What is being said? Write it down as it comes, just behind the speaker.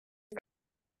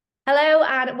Hello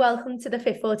and welcome to the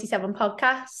Fit 47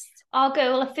 podcast. Our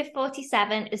goal of Fit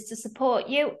 47 is to support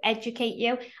you, educate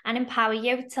you, and empower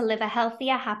you to live a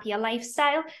healthier, happier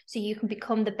lifestyle so you can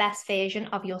become the best version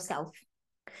of yourself.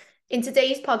 In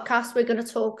today's podcast, we're going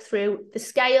to talk through the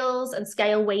scales and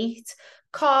scale weight,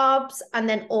 carbs, and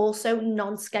then also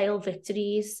non-scale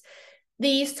victories.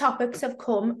 These topics have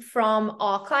come from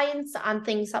our clients and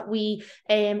things that we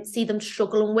see them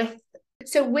struggling with.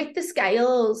 So with the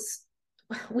scales,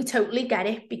 we totally get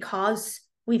it because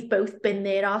we've both been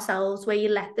there ourselves, where you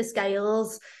let the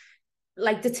scales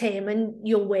like determine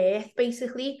your worth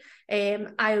basically. I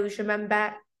always remember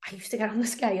I used to get on the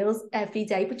scales every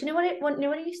day, but you know what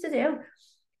I used to do?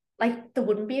 Like, there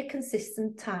wouldn't be a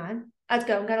consistent time. I'd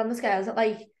go and get on the scales at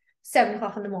like 7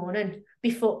 o'clock in the morning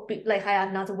before like I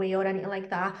hadn't had a wee or anything like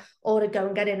that, or I'd go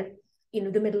and get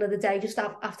in the middle of the day just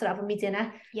after having my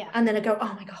dinner. Yeah. And then I go,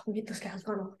 oh my God, the scale's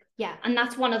gone up. Yeah. And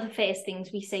that's one of the first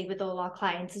things we say with all our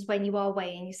clients is when you are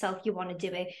weighing yourself, you want to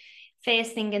do it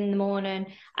first thing in the morning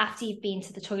after you've been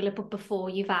to the toilet, but before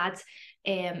you've had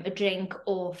a drink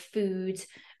or food,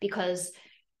 because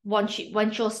once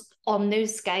you're on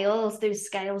those scales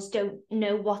don't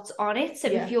know what's on it. So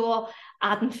if you're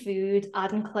adding food,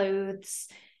 adding clothes,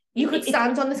 you could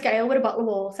stand on the scale with a bottle of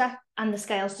water and the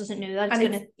scales doesn't know that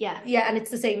and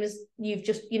it's the same as you've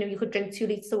just, you could drink 2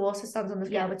 litres of water, stand on the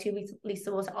scale with 2 litres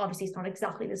of water. Obviously it's not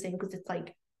exactly the same because it's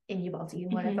like in your body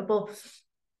and whatever, but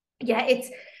yeah,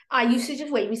 I used to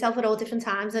just weigh myself at all different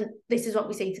times, and this is what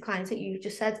we say to clients that you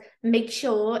just said: make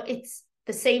sure it's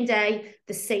the same day,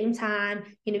 the same time,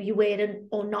 you're wearing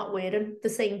or not wearing the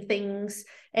same things.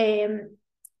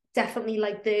 Definitely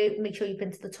like make sure you've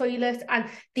been to the toilet, and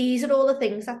these are all the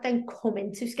things that then come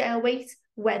into scale weight,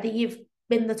 whether you've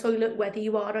been to the toilet, whether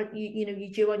you are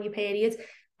you're due on your period.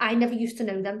 I never used to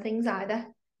know them things either.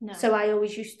 No. So I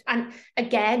always and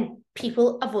again,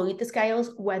 people avoid the scales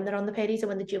when they're on the periods and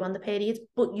when they're due on the periods,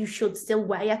 but you should still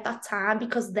weigh at that time,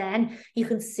 because then you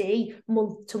can see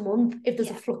month to month if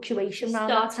there's a fluctuation around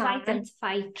that time. Start to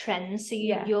identify trends. So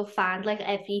you'll find like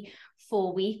every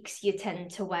 4 weeks you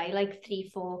tend to weigh like 3,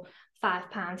 4,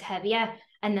 5 pounds heavier,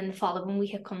 and then the following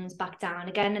week it comes back down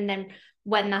again. And then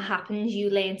when that happens,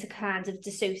 you learn to kind of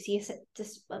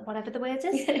whatever the word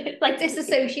is, like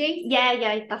disassociate.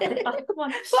 Yeah, that's the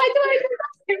one. Why do I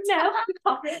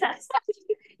know?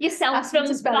 Yourself from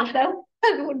to spell it though.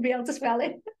 I wouldn't be able to spell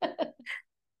it.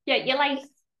 Yeah, you're like,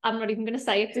 I'm not even going to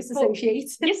say it.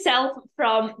 Disassociate yourself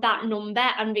from that number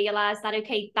and realise that,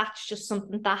 okay, that's just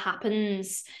something that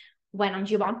happens when I'm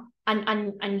due on,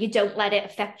 and you don't let it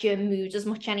affect your mood as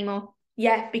much anymore.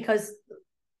 Yeah, because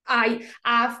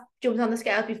I've jumped on the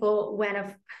scales before when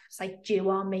I've like due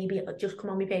on, maybe it'll just come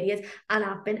on my period, and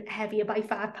I've been heavier by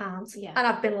 5 pounds. Yeah. And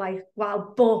I've been like,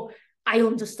 wow, but I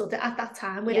understood it at that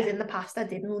time, whereas in the past I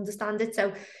didn't understand it.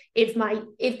 So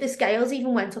if the scales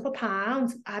even went up a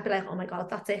pound, I'd be like, oh my God,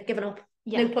 that's it, giving up.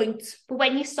 No point. But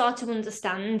when you start to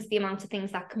understand the amount of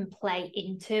things that can play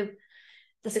into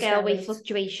the scale weight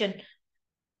fluctuation,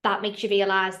 that makes you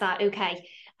realise that, okay,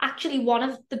 actually one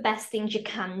of the best things you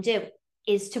can do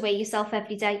is to weigh yourself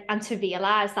every day, and to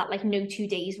realise that like no 2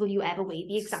 days will you ever weigh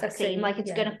the exact same. Like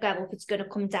it's going to go up, it's going to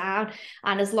come down.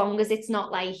 And as long as it's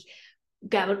not like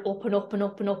going up and up and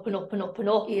up and up and up and up and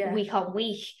up week on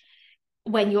week,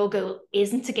 when your goal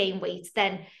isn't to gain weight,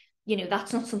 then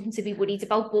that's not something to be worried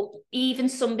about. But even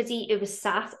somebody who is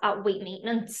sat at weight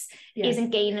maintenance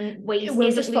isn't gaining weight,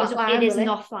 it is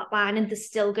not flatline, and there's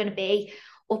still going to be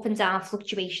up and down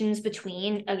fluctuations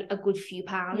between a good few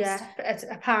pounds. Yeah, it's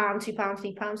a pound, 2 pounds,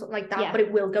 3 pounds, something like that. Yeah. But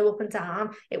it will go up and down.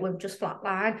 It won't just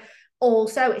flatline.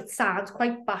 Also, it sounds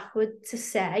quite backward to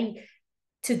say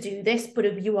to do this, but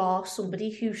if you are somebody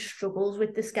who struggles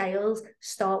with the scales,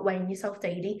 start weighing yourself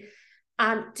daily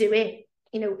and do it.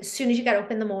 As soon as you get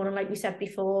up in the morning, like we said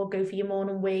before, go for your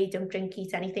morning weigh, don't drink,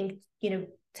 eat anything,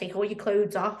 take all your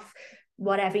clothes off,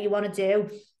 whatever you want to do,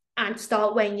 and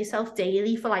start weighing yourself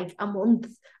daily for like a month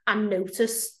and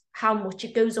notice how much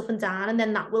it goes up and down. And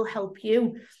then that will help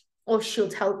you, or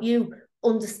should help you,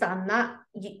 understand that,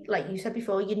 like you said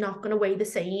before, you're not going to weigh the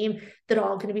same. There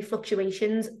are going to be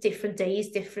fluctuations, different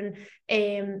days, different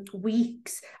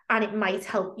weeks, and it might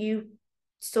help you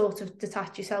sort of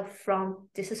detach yourself from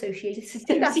disassociate.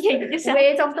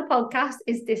 Word of the podcast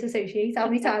is disassociate. How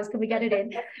many times can we get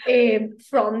it in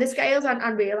from the scales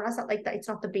and realise that that it's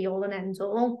not the be all and end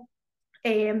all.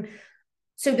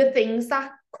 So the things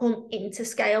that come into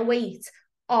scale weight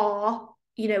are,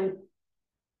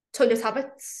 toilet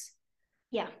habits.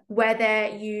 Yeah. Whether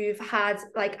you've had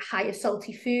like higher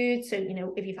salty food, so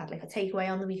if you've had like a takeaway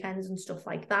on the weekends and stuff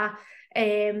like that,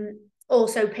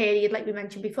 Also period, like we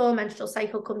mentioned before, menstrual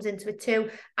cycle comes into it too,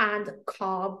 and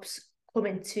carbs come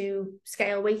into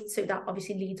scale weight. So that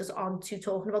obviously leads us on to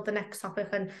talking about the next topic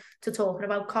and to talking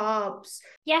about carbs.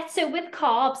 Yeah, so with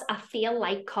carbs, I feel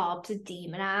like carbs are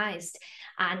demonized.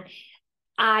 And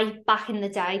back in the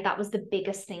day, that was the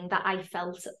biggest thing that I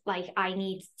felt like I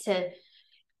need to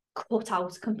cut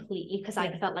out completely, because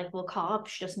I felt like, well,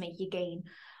 carbs just make you gain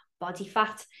body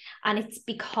fat. And it's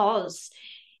because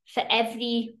for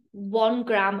every 1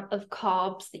 gram of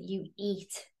carbs that you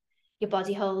eat, your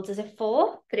body holds, is it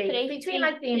 4? Between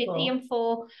like 3 and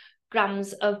 4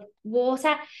 grams of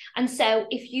water. And so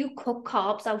if you cut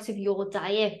carbs out of your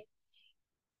diet,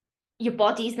 your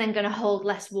body's then going to hold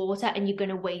less water and you're going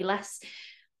to weigh less.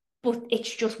 But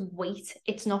it's just weight,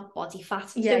 it's not body fat.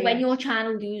 So when you're trying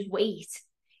to lose weight,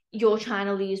 you're trying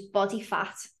to lose body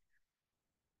fat,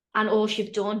 and all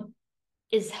you've done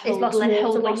is lost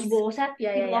water.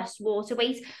 You've lost water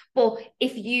weight. But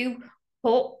if you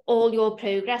put all your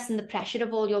progress and the pressure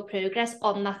of all your progress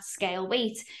on that scale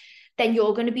weight, then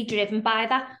you're going to be driven by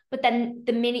that. But then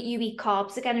the minute you eat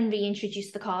carbs again and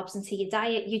reintroduce the carbs into your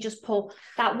diet, you just put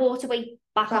that water weight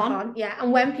back on. Yeah,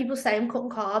 and when people say I'm cutting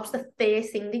carbs, the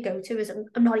first thing they go to is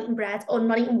I'm not eating bread, or I'm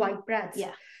not eating white bread.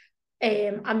 Yeah.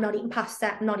 I'm not eating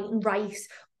pasta, I'm not eating rice,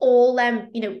 all them,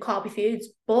 carby foods.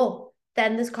 But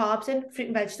then there's carbs in fruit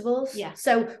and vegetables. Yeah.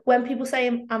 So when people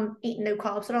say I'm eating no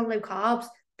carbs or on low carbs,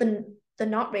 then they're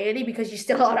not really, because you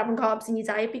still are having carbs in your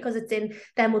diet because it's in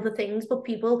them other things. But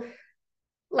people,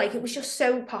 like, it was just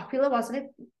so popular, wasn't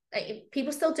it? Like,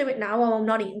 people still do it now. Oh, I'm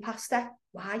not eating pasta.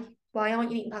 Why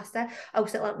aren't you eating pasta? Oh,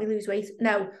 so it'll help me lose weight.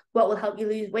 No, what will help you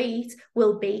lose weight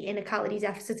will be in a calorie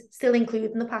deficit, still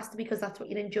including the pasta, because that's what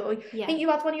you enjoy. Yeah. I think you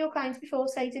had one of your clients before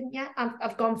say, didn't you?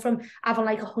 I've gone from having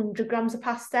like 100 grams of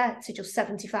pasta to just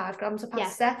 75 grams of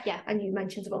pasta. Yeah. And you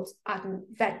mentioned about adding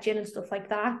veg in and stuff like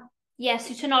that. Yeah,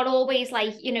 so to not always,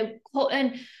 like,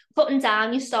 cutting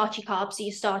down your starchy carbs. So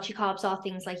your starchy carbs are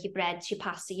things like your breads, your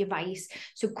pasta, your rice.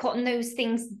 So cutting those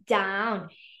things down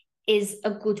is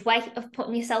a good way of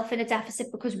putting yourself in a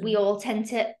deficit, because we all tend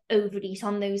to overeat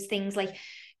on those things. Like,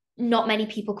 not many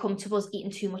people come to us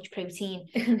eating too much protein.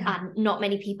 No. And not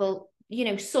many people,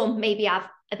 some maybe have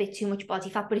a bit too much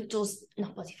body fat, but it does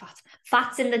not body fat,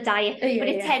 fats in the diet, but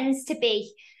it tends to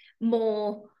be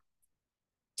more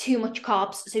too much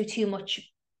carbs, so too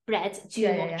much bread,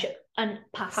 too much and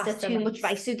pasta, too much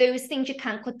rice. So those things you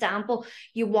can cut down, but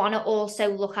you want to also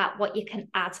look at what you can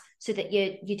add, so that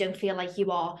you don't feel like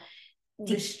you are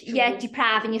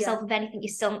depriving yourself of anything. You're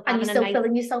still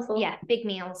filling yourself up. Yeah, big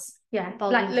meals. Yeah,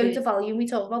 like loads of volume. We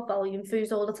talk about volume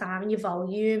foods all the time, and your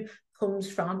volume comes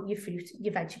from your fruit,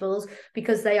 your vegetables,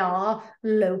 because they are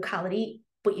low calorie,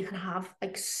 but you can have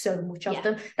like so much of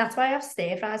them. That's why I have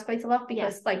stir fries quite a lot,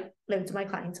 because like loads of my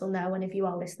clients will know, and if you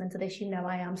are listening to this, you know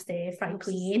I am stir fry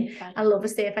queen. I love a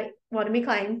stir fry. One of my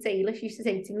clients, Ayla, she used to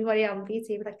say to me, "What do you have for your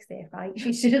tea?" With like stir fry. She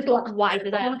used to just laugh. Why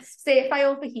did I? Stir fry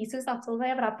over heaters, that's all I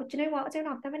ever had. But you know what? I don't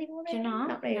have them anymore. Do you not?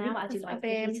 Not really. No, I do like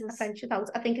heaters. I ventured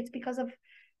out. I think it's because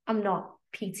I'm not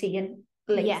PTing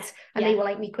late, and they were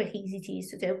like me quick, easy teas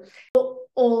to do. But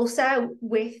also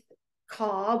with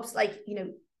carbs, like,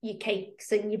 your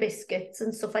cakes and your biscuits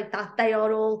and stuff like that, they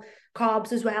are all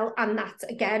carbs as well. And that's,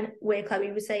 again, where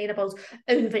Chloe was saying about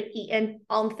overeating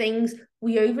on things.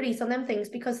 We overeat on them things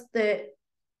because they're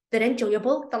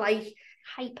enjoyable. They're like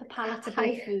hyper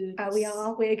palatable foods.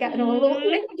 Oh, we're getting all over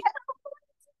today.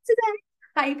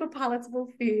 Hyper palatable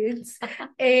foods.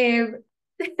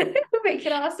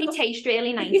 Making ourselves, they taste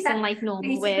really nice and like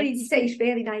normal words. They taste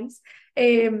really nice.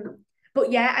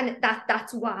 But yeah, and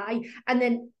that's why. And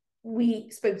then we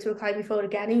spoke to a client before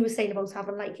again who was saying about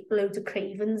having like loads of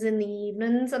cravings in the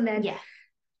evenings, and then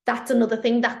that's another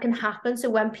thing that can happen.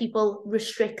 So when people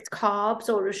restrict carbs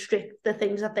or restrict the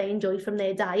things that they enjoy from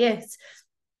their diet,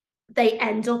 they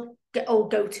end up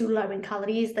go too low in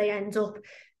calories. They end up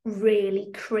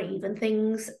really craving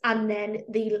things, and then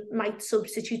they might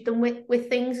substitute them with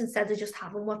things instead of just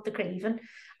having what they're craving.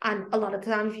 And a lot of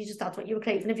the time, if you just that's what you were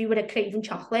craving, if you were craving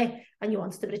chocolate and you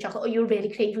wanted a bit of chocolate, or you were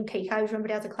really craving cake. I always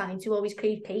remember I had a client who always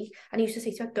craved cake, and he used to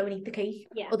say to her, "Go and eat the cake,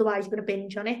 otherwise you're going to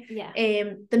binge on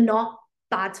it." They're not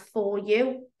bad for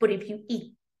you, but if you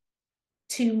eat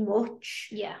too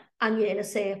much and you're in a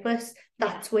surplus,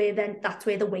 that's where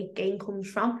the weight gain comes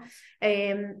from.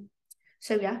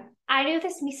 So yeah, I know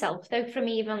this myself though, from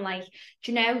even like,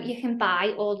 do you know, you can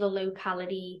buy all the low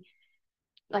calorie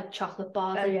like chocolate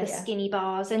bars, the skinny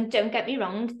bars, and don't get me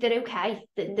wrong, they're okay.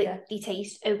 They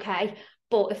taste okay,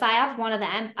 but if I have one of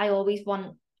them, I always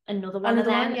want another one of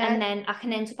them, and then I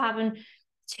can end up having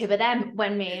two of them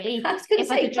when really I was going to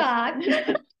say five.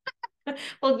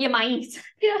 Well, you might.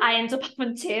 Yeah. I end up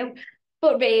having 2.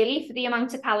 But really, for the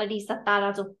amount of calories that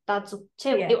adds up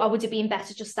to, I would have been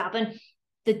better just having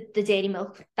the dairy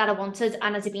milk that I wanted,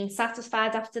 and as I've been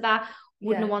satisfied after that,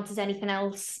 wouldn't have wanted anything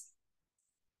else.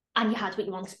 And you had what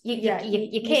you want.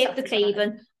 You kept the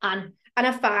craving, and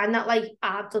I find that, like,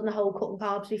 I've done the whole cutting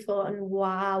carbs before, and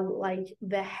wow, like,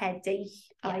 the headache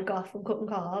I got from cutting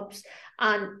carbs,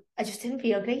 and I just didn't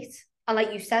feel great. And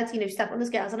like you said, you know, step on the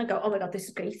scales and I go, oh my God, this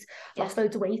is great. Lost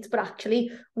loads of weight. But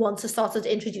actually, once I started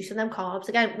introducing them carbs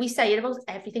again, we say it about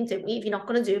everything, don't we? If you're not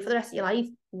going to do it for the rest of your life,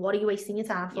 what are you wasting your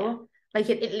time for? Yeah. Like,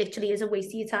 it literally is a waste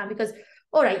of your time, because,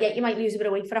 all right, yeah, you might lose a bit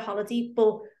of weight for a holiday,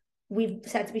 but we've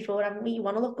said before, haven't we? You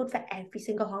want to look good for every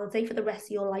single holiday for the rest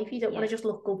of your life. You don't want to just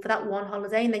look good for that one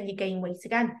holiday and then you gain weight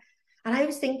again. And I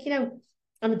always think, you know,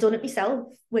 and I've done it myself,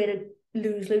 where I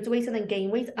lose loads of weight and then gain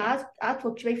weight. I'd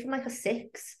fluctuate from like a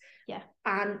 6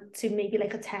 and to maybe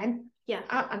like a 10.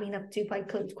 I mean, I do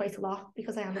quite a lot,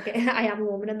 because I am a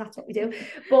woman and that's what we do.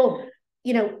 But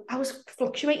you know, I was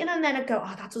fluctuating, and then I'd go,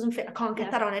 oh, that doesn't fit, I can't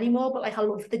get that on anymore. But like, I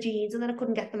love the jeans, and then I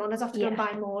couldn't get them on, I'd have to go and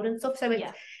buy more and stuff. So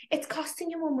it's costing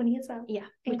you more money as well.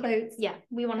 In clothes.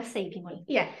 We want to save you money.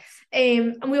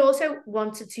 And we also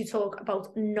wanted to talk about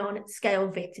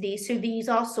non-scale victories. So these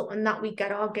are something that we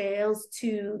get our girls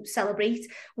to celebrate.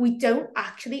 We don't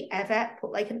actually ever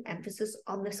put like an emphasis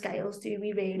on the scales, do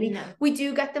we really? No. We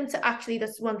do get them to actually,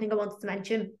 that's one thing I wanted to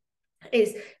mention,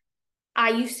 is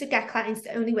I used to get clients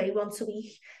to only weigh once a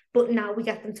week, but now we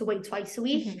get them to weigh twice a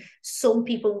week. Some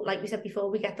people, like we said before,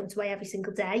 we get them to weigh every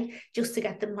single day, just to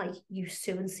get them like used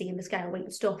to and seeing the scale weight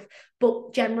and stuff.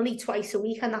 But generally twice a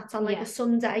week, and that's on like a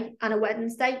Sunday and a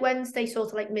Wednesday. Wednesday sort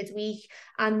of like midweek,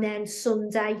 and then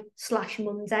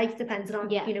Sunday/Monday, depending on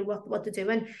you know what they're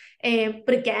doing.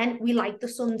 But again, we like the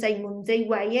Monday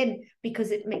weigh-in,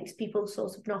 because it makes people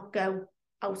sort of not go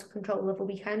out of control of a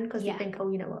weekend, because they think,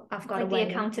 oh, you know what, I've got like the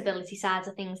accountability sides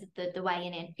of things, the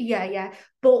weighing in.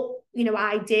 But you know,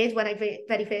 I did, when I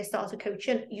very first started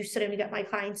coaching, used to only get my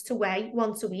clients to weigh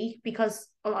once a week, because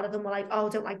a lot of them were like, oh, I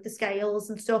don't like the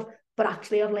scales and stuff. But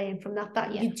actually, I've learned from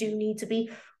that you do need to be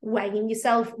weighing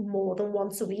yourself more than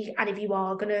once a week, and if you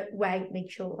are gonna weigh, make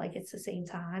sure like it's the same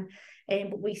time.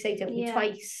 But we say don't be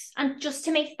twice. And just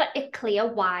to make it clear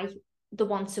why the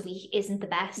once a week isn't the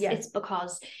best, it's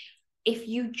because if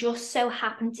you just so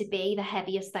happen to be the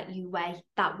heaviest that you weigh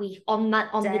that week on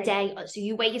the day, so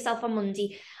you weigh yourself on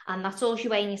Monday and that's all you're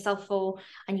weighing yourself for,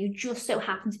 and you just so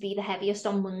happen to be the heaviest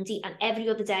on Monday, and every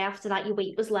other day after that your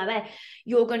weight was lower,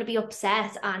 you're going to be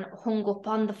upset and hung up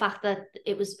on the fact that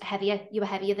it was heavier, you were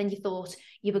heavier than you thought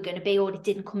you were going to be, or it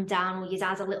didn't come down, or you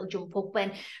had a little jump up,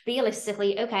 when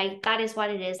realistically, okay, that is what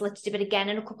it is, let's do it again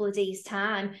in a couple of days'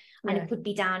 time, and it could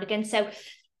be down again. So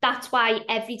that's why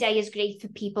every day is great for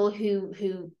people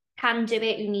who can do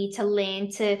it, who need to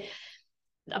learn to,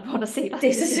 I want to say that,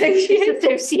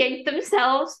 disassociate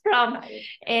themselves from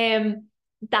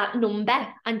that number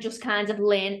and just kind of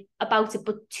learn about it.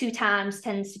 But 2 times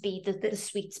tends to be the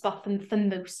sweet spot for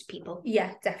most people.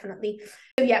 Yeah, definitely.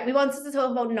 So yeah, we wanted to talk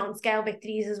about non-scale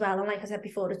victories as well. And like I said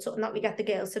before, it's something that we get the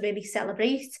girls to really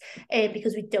celebrate,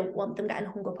 because we don't want them getting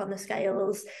hung up on the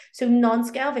scales. So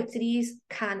non-scale victories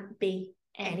can be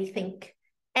anything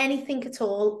at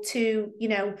all. To, you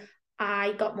know,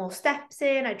 I got more steps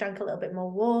in, I drank a little bit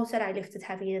more water, I lifted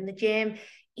heavier in the gym.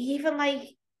 Even like,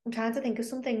 I'm trying to think of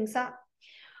some things that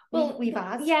we've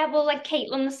had. Well, like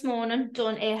Caitlin this morning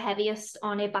done her heaviest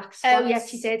on her back squats. Oh yeah,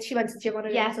 she did. She went to the gym on her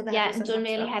own. And done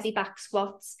really heavy back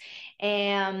squats.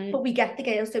 But we get the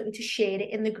girls, don't we, to share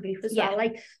it in the group as well.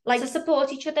 Like to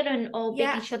support each other and all big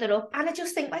each other up. And I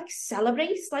just think celebrate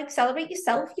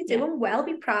yourself. You're doing well,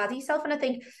 be proud of yourself. And I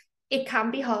think it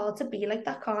can be hard to be like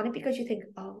that, can't it? Because you think,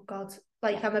 oh God,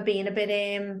 like am I being a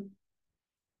bit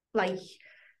like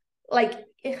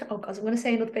oh God, I'm gonna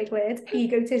say another big word,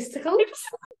 egotistical.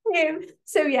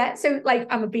 So like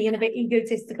I'm being a bit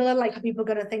egotistical, and like people are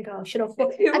gonna think, oh, shut up.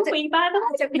 But I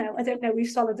don't know. We've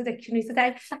solved the dictionary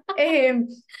today.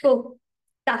 But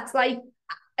that's like,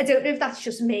 I don't know if that's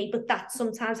just me, but that's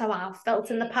sometimes how I've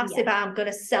felt in the past. If I'm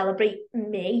gonna celebrate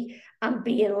me and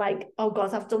being like, oh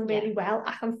God, I've done really well,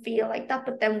 I can feel like that.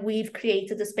 But then we've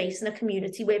created a space in a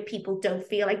community where people don't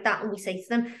feel like that, and we say to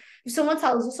them, if someone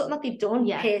tells us something that they've done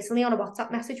personally on a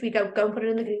WhatsApp message, we go and put it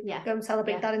in the group. Go and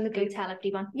celebrate that in the group. Go tell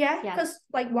everyone. Because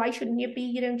like, why shouldn't you be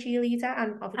your own cheerleader?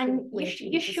 And obviously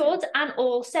you should. And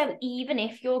also, even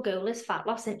if your goal is fat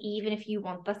loss, and even if you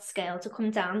want that scale to come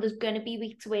down, there's going to be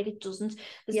weeks where it doesn't.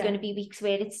 There's going to be weeks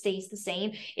where it stays the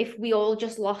same. If we all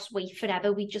just lost weight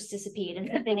forever, we just disappeared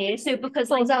into thin air. So because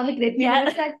like down the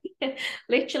grid,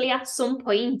 literally at some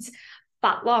point,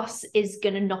 fat loss is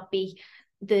going to not be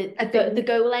the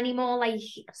goal anymore. Like,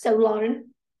 so Lauren,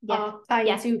 yeah,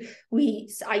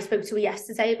 I spoke to her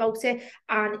yesterday about it,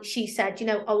 and she said, you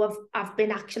know, I've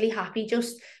been actually happy,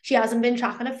 just she hasn't been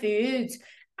tracking her food,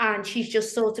 and she's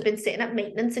just sort of been sitting at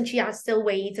maintenance, and she has still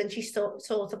weighed, and she's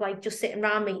sort of like just sitting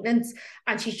around maintenance,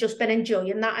 and she's just been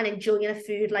enjoying that and enjoying her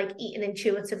food, like eating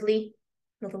intuitively.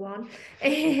 Another one.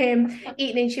 Eating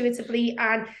intuitively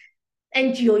and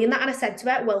enjoying that. And I said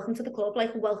to her, welcome to the club,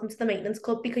 like welcome to the maintenance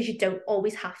club, because you don't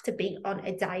always have to be on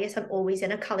a diet and always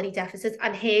in a calorie deficit.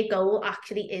 And her goal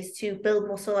actually is to build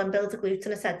muscle and build a glute.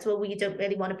 And I said to her, well, you don't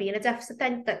really want to be in a deficit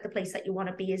then, that the place that you want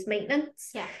to be is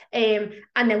maintenance. Yeah.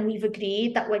 And then we've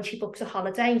agreed that when she books a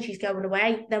holiday and she's going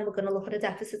away, then we're going to look at a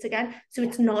deficit again. So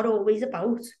it's not always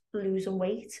about losing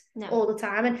weight all the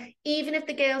time. And even if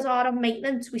the girls are on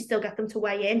maintenance, we still get them to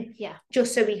weigh in,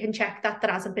 just so we can check that there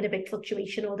hasn't been a big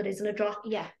fluctuation or there isn't a drop.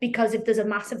 Because if there's a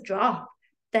massive drop,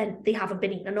 then they haven't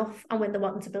been eating enough, and when they're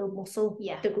wanting to build muscle,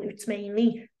 the glutes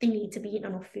mainly, they need to be eating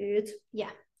enough food.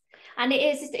 And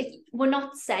we're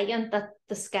not saying that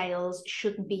the scales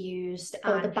shouldn't be used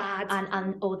or the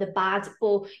bad,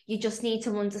 but you just need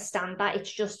to understand that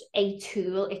it's just a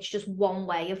tool. It's just one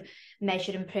way of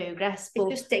measuring progress. But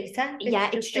it's just data.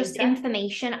 It's just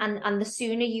information, and the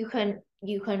sooner you can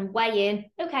weigh in,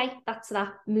 okay, that's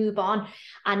that, move on.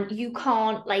 And you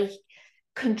can't like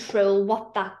control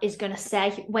what that is going to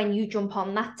say when you jump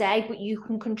on that day, but you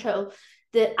can control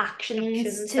the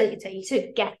actions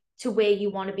to get to where you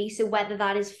want to be. So whether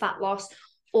that is fat loss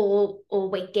or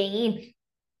weight gain,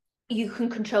 you can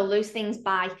control those things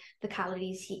by the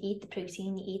calories you eat, the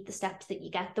protein you eat, the steps that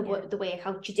you get, the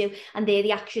workout you do, and they're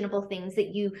the actionable things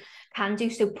that you can do.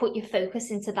 So put your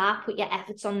focus into that, put your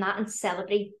efforts on that, and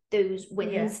celebrate those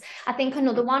wins. I think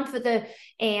another one for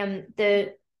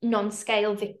the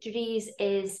non-scale victories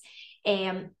is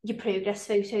your progress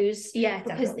photos,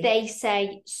 because they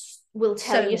say will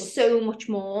tell you so much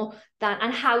more than,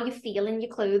 and how you feel in your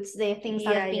clothes. They're things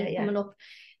that have been coming up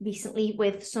recently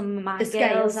with some of my the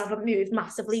scales haven't moved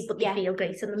massively, but they feel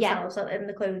great in themselves in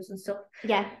the clothes and stuff.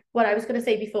 What I was going to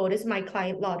say before is my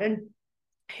client Lauren,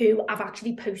 who I've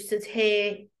actually posted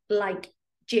her like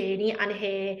journey and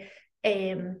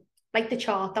her like the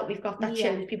chart that we've got that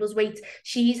shows people's weight.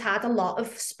 She's had a lot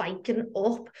of spiking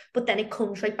up, but then it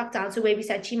comes right back down to where we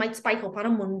said she might spike up on a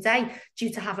Monday due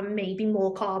to having maybe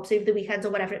more carbs over the weekend or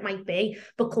whatever it might be,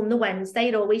 but come the Wednesday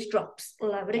it always drops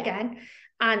lower again.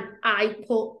 And I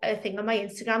put a thing on my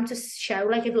Instagram to show,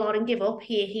 like, if Lauren give up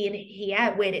here and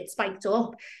here where it spiked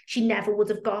up, she never would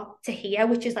have got to here,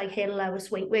 which is like her lowest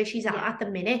weight where she's at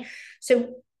the minute.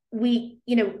 So we,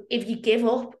 you know, if you give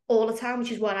up all the time,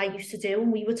 which is what I used to do,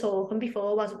 and we were talking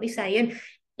before, wasn't we, saying,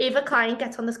 if a client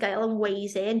gets on the scale and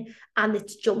weighs in and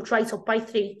it's jumped right up by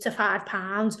 3 to 5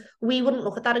 pounds, we wouldn't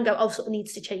look at that and go, oh, something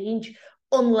needs to change,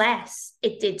 unless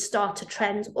it did start to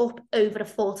trend up over a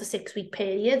 4 to 6 week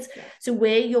period. So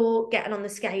where you're getting on the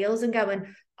scales and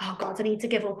going, oh God, I need to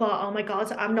give up, or oh my God,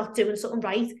 I'm not doing something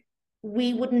right,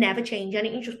 we would never change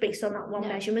anything just based on that one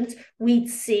measurement. We'd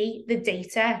see the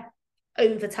data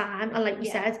over time, and like we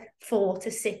said, 4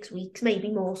 to 6 weeks,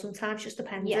 maybe more sometimes, just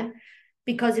depending.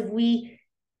 Because if we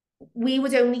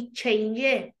would only change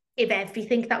it if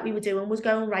everything that we were doing was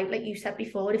going right, like you said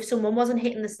before. If someone wasn't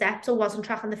hitting the steps or wasn't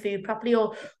tracking the food properly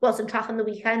or wasn't tracking the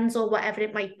weekends or whatever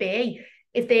it might be,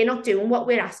 if they're not doing what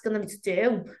we're asking them to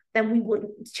do, then we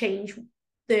wouldn't change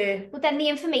But then the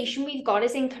information we've got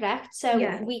is incorrect.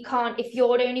 So we can't, if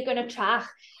you're only going to track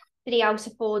 3 out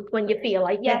of 4 when you feel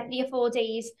like 3 or 4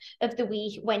 days of the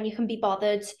week when you can be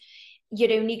bothered,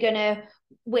 you're only going to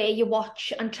wear your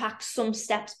watch and track some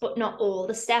steps but not all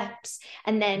the steps,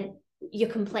 and then you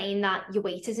complain that your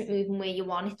weight isn't moving where you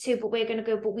want it to. But we're going to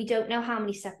go, but we don't know how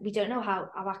many steps, we don't know how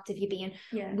active you're being,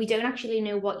 we don't actually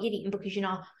know what you're eating because you're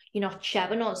not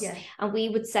showing us. And we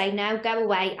would say, now go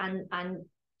away and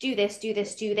do this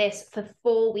for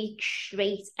 4 weeks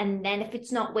straight, and then if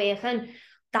it's not working,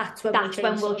 that's when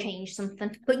we'll change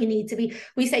something. But you need to be,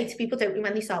 we say to people, don't we,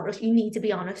 when they start with us, you need to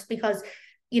be honest, because,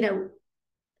 you know,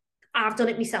 I've done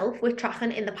it myself with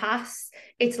tracking in the past.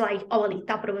 It's like, oh, I'll eat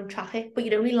that, but I won't track it. But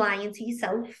you're only lying to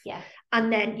yourself.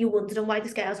 And then you're wondering why the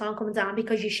scales aren't coming down,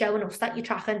 because you're showing us that you're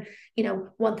tracking, you know,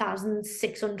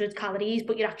 1,600 calories,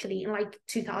 but you're actually eating like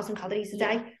 2,000 calories a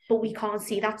day. But we can't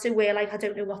see that. So we're like, I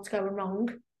don't know what's going wrong.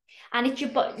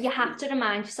 And but you have to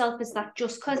remind yourself is that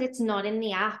just because it's not in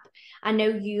the app, I know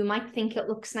you might think it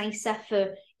looks nicer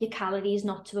for your calories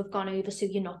not to have gone over, so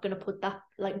you're not going to put that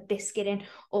like biscuit in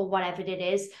or whatever it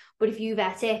is. But if you've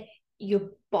ate it,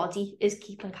 your body is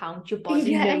keeping count. Your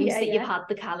body knows that you've had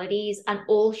the calories, and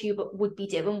all you would be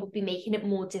doing would be making it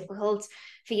more difficult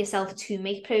for yourself to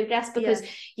make progress, because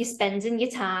you're spending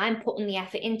your time putting the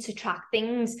effort in to track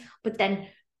things, but then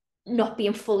not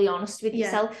being fully honest with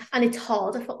yourself. And it's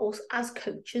harder for us as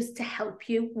coaches to help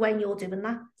you when you're doing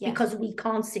that, because we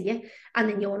can't see it, and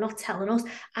then you're not telling us.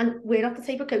 And we're not the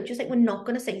type of coaches that we're not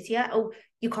going to say to you, oh,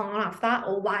 you can't have that,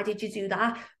 or why did you do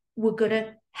that? We're going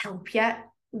to help you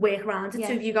work around it.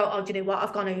 So if you go, oh, do you know what,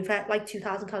 I've gone over like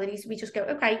 2,000 calories, we just go,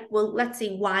 okay, well, let's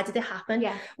see, why did it happen?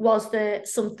 Was there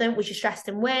something, was you stressed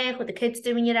in work, were the kids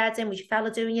doing your head in, was your fella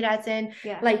doing your head in?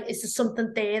 Like, is there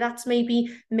something there that's maybe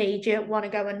made you want to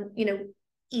go and, you know,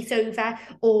 eat over?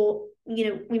 Or, you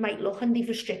know, we might look and they've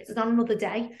restricted on another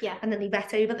day, and then they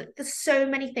bet over. There's so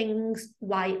many things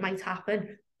why it might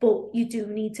happen, but you do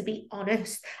need to be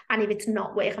honest. And if it's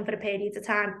not working for a period of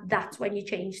time, that's when you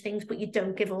change things, but you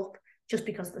don't give up just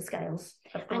because the scales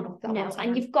have gone up that much.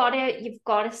 And you've got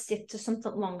to stick to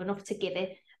something long enough to give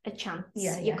it a chance.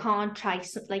 You can't try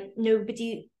something, like,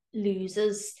 nobody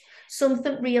loses.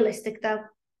 Something realistic though,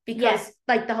 because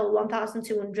like the whole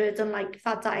 1,200 and like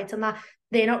fad diet and that,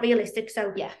 they're not realistic,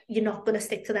 so you're not going to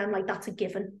stick to them. Like, that's a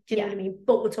given. Do you know what I mean?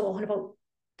 But we're talking about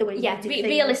the way you do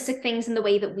realistic things in the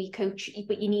way that we coach,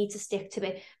 but you need to stick to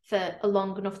it for a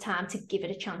long enough time to give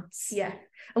it a chance.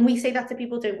 And we say that to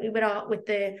people, don't we, with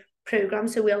the program?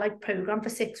 So we'll like program for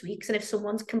 6 weeks, and if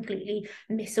someone's completely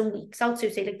missing weeks out, so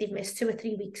say like they've missed 2 or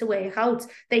 3 weeks of workout,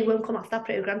 they won't come off that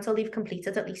program till they've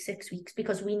completed at least 6 weeks,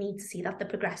 because we need to see that they're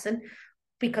progressing,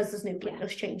 because there's no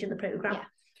pointless change in the program.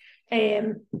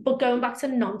 But going back to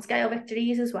non-scale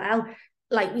victories as well,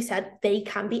 like we said, they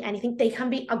can be anything. They can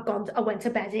be, I went to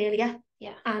bed earlier,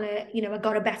 and you know, I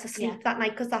got a better sleep that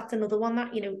night, because that's another one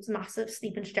that, you know, it's massive,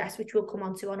 sleep and stress, which we'll come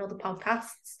on to on other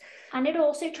podcasts. And it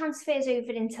also transfers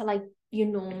over into like your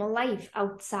normal life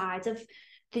outside of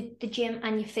the gym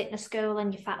and your fitness goal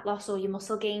and your fat loss or your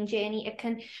muscle gain journey. It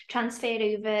can transfer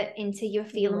over into you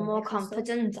feeling more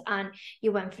confident, and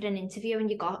you went for an interview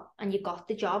and you got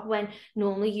the job, when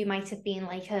normally you might have been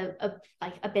like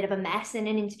a bit of a mess in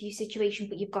an interview situation,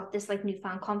 but you've got this like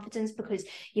newfound confidence because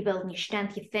you're building your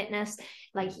strength, your fitness,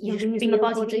 like you're losing the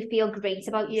body, you feel great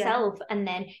about yourself, and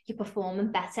then you're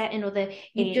performing better in other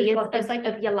areas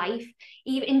of your life,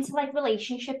 even into like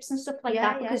relationships and stuff like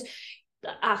that, because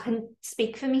I can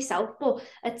speak for myself, but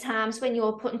at times when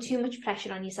you're putting too much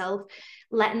pressure on yourself,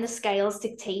 letting the scales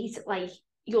dictate like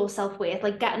your self-worth,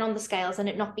 like getting on the scales and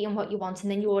it not being what you want, and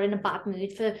then you're in a bad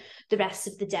mood for the rest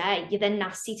of the day, you're then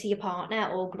nasty to your partner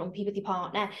or grumpy with your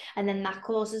partner, and then that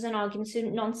causes an argument. So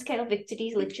non-scale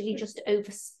victories literally just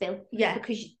overspill,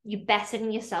 because you're better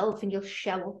than yourself and you'll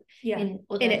show up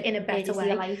in a better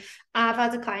way. Life. I've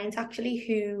had a client actually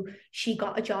who, she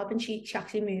got a job, and she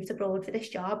actually moved abroad for this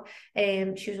job.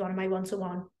 She was one of my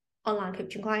one-to-one online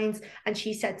coaching clients, and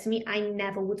she said to me, I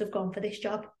never would have gone for this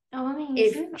job. Oh,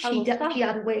 amazing. If she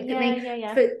hadn't worked with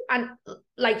me. And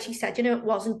like she said, you know, it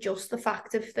wasn't just the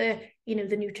fact of the, you know,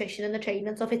 the nutrition and the training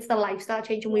and stuff, it's the lifestyle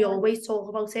change, and we always talk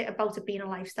about it being a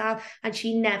lifestyle, and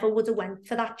she never would have went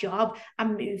for that job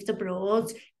and moved abroad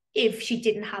if she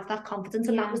didn't have that confidence.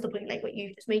 And that was the point, like what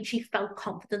you just made, she felt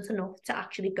confident enough to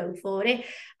actually go for it,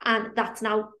 and that's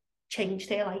now changed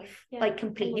her life like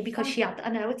completely, because she had, I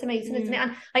know, it's amazing, isn't it?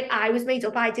 And like, I was made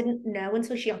up, I didn't know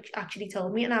until she actually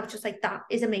told me, and I was just like, that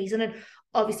is amazing. And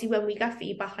obviously when we get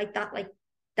feedback like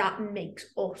that makes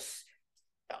us,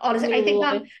 honestly,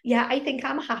 I think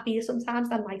I'm happier sometimes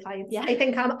than my clients. I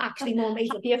think I'm actually more made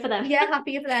happier for them.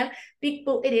 Happier for them.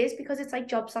 But it is because it's like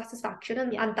job satisfaction,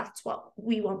 and that's what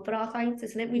we want for our clients,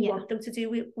 isn't it? We want them to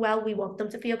do well, we want them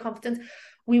to feel confident,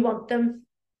 we want them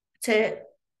to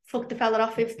fuck the fella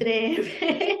off if they're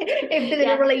in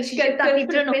a relationship that they've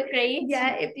just been,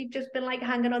 if they've just been like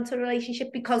hanging on to a relationship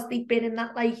because they've been in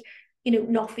that, like, you know,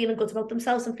 not feeling good about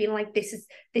themselves and feeling like this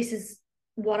is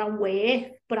what I'm worth,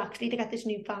 but actually to get this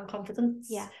newfound confidence,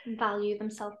 value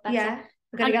themselves better.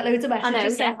 We're gonna get loads of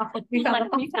messages. I know,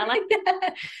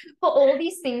 but all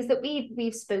these things that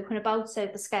we've spoken about, so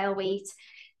the scale weight,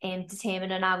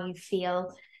 determining how you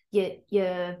feel,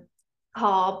 your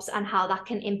carbs and how that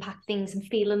can impact things, and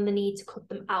feeling the need to cut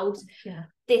them out.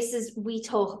 We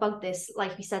talk about this,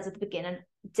 like we said at the beginning,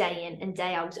 day in and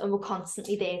day out, and we're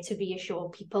constantly there to reassure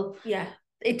people.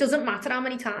 It doesn't matter how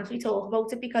many times we talk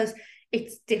about it, because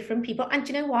it's different people. And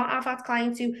do you know what? I've had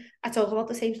clients who I talk about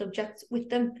the same subject with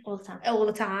them all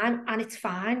the time, and it's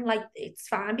fine. Like, it's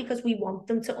fine, because we want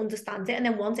them to understand it. And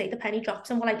then one day the penny drops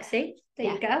and we're like, see,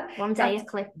 there you go. One day it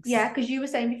clicks. Because you were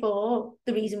saying before,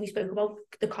 the reason we spoke about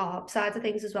the carb side of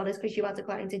things as well is because you had a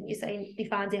client, didn't you, saying they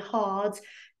find it hard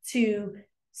to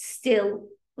still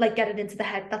like get it into the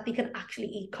head that they can actually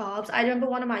eat carbs. I remember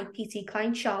one of my PT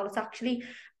clients, Charlotte, actually,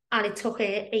 and it took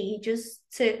her ages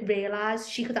to realise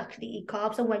she could actually eat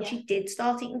carbs. And when she did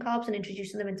start eating carbs and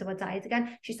introducing them into her diet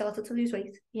again, she started to lose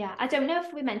weight. Yeah, I don't know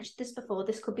if we mentioned this before.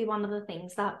 This could be one of the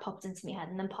things that popped into my head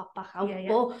and then popped back out.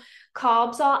 But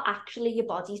carbs are actually your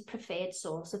body's preferred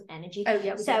source of energy. Oh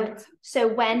yeah. So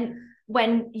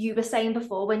when you were saying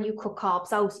before, when you cut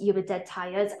carbs out, you were dead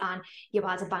tired and you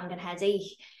had a banging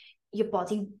headache, your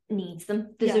body needs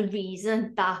them. There's a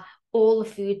reason that all the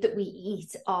food that we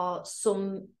eat are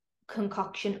some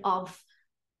concoction of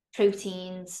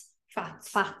proteins,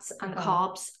 fats and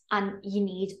carbs, and you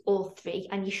need all three,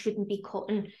 and you shouldn't be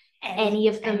cutting any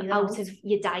of them out of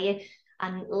your diet.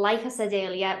 And like I said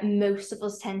earlier, most of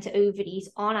us tend to overeat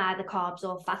on either carbs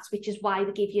or fats, which is why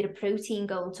we give you a protein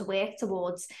goal to work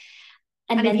towards.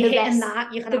 And then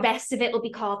the rest of it will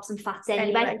be carbs and fats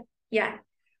anyway. Yeah.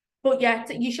 But yeah,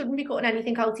 you shouldn't be cutting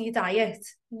anything out of your diet.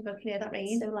 You can hear that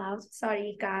rain. So loud.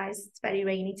 Sorry, guys. It's very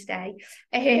rainy today.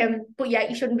 But yeah,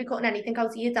 you shouldn't be cutting anything out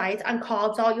of your diet. And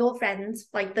carbs are your friends.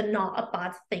 Like, they're not a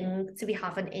bad thing to be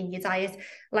having in your diet.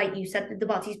 Like you said, the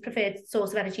body's preferred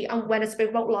source of energy. And when I spoke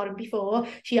about Lauren before,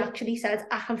 she actually said,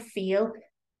 I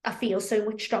feel so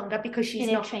much stronger because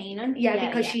she's not training.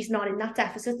 Because she's not in that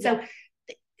deficit. So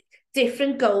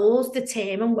different goals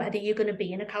determine whether you're going to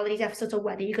be in a calorie deficit or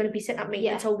whether you're going to be sitting at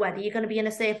maintenance or whether you're going to be in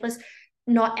a surplus.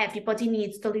 Not everybody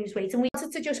needs to lose weight. And we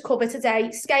wanted to just cover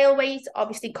today scale weight,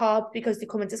 obviously carb because they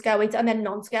come into scale weight, and then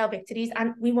non-scale victories.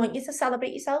 And we want you to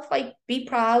celebrate yourself, like be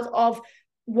proud of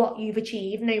what you've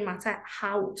achieved, no matter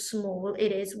how small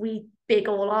it is. We big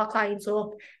all our clients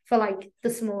up for like the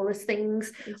smallest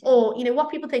things, or you know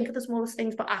what people think of the smallest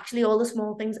things, but actually all the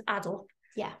small things add up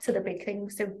to the big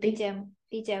things. So they do.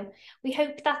 We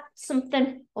hope that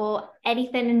something or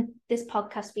anything in this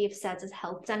podcast we have said has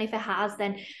helped. And if it has,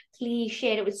 then please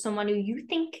share it with someone who you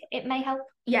think it may help.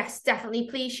 Yes, definitely.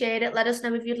 Please share it. Let us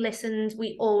know if you've listened.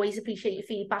 We always appreciate your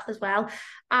feedback as well.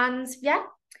 And yeah,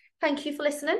 thank you for listening.